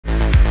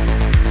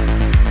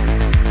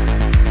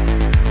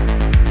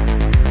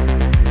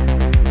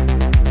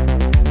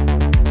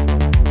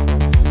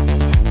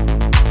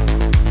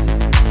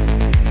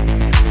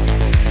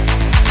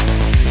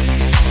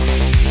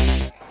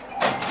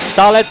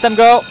Star lets them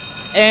go.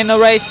 In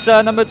race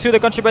number 2, the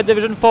Country Bred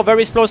Division 4,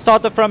 very slow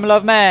starter from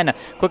Loveman.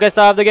 Quickest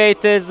out of the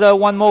gate is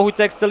one more who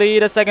takes the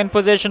lead. A second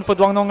position for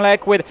Duang Nong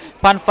Lek with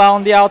Panfa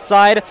on the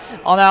outside.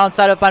 On the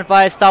outside of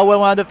Panfa is Starwell,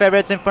 one of the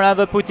favorites in front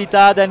of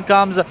Putita. Then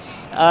comes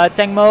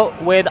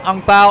Tengmo with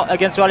Ang Pao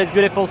against Raleig's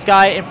Beautiful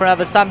Sky in front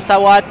of Sam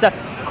Sawat.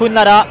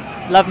 Kunlada,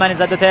 Loveman is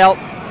at the tail.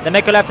 They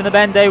make a left in the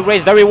bend, they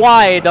race very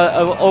wide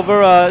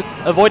over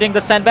avoiding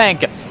the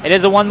sandbank. It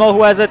is the one more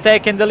who has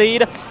taken the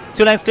lead.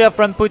 2 lengths clear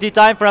from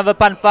Putita in front of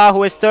Panfa,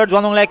 who is third.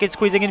 Duang Nong Lek is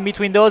squeezing in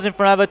between those in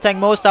front of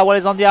Tengmo. Starwell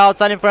is on the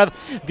outside in front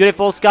of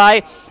Beautiful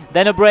Sky.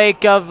 Then a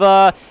break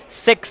of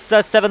 6,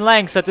 7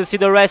 lengths to see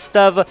the rest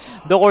of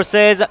the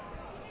horses.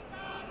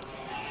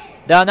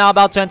 They are now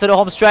about to enter the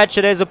home stretch.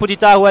 It is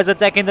Putita who has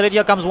taken the lead.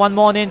 Here comes one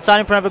more on the inside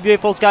in front of a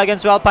Beautiful Sky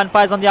against Real.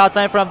 Panfa is on the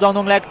outside in front of Duang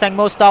Nong Lek.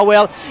 Tengmo,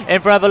 Starwell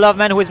in front of a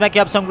Loveman who is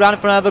making up some ground in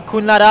front of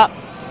Kunlada.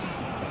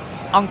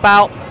 Ang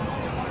Pao.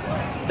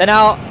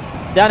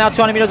 They are now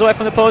 200 meters away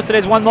from the post. There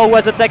is one more who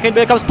has taken.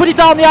 Here comes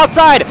Putita on the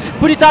outside.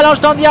 Putita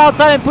launched on the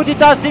outside, and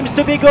Putita seems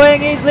to be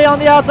going easily on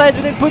the outside.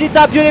 Between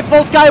Putita,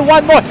 Beautiful Sky,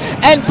 one more,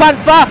 and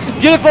Panfa.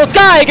 Beautiful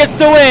Sky gets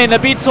the win.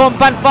 Beats home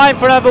Panfa in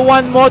front of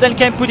one more. Then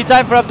came Putita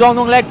in front of Duang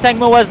Nong Lek.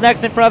 Tengmo was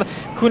next in front of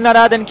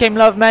Kunlada. Then came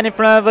Loveman in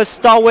front of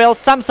Starwell.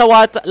 Sam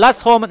Sawat,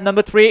 last home,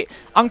 number 3,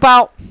 Ang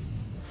Pao.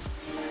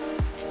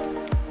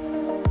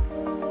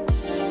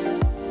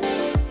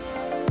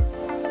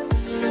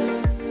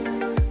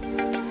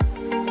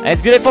 And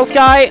it's Beautiful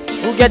Sky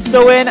who gets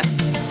the win.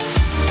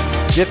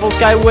 Beautiful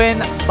Sky win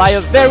by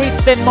a very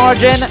thin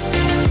margin.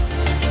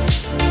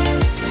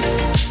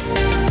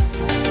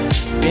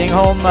 Being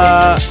home,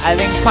 I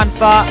think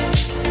Panfa,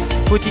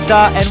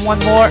 Putita and one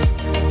more.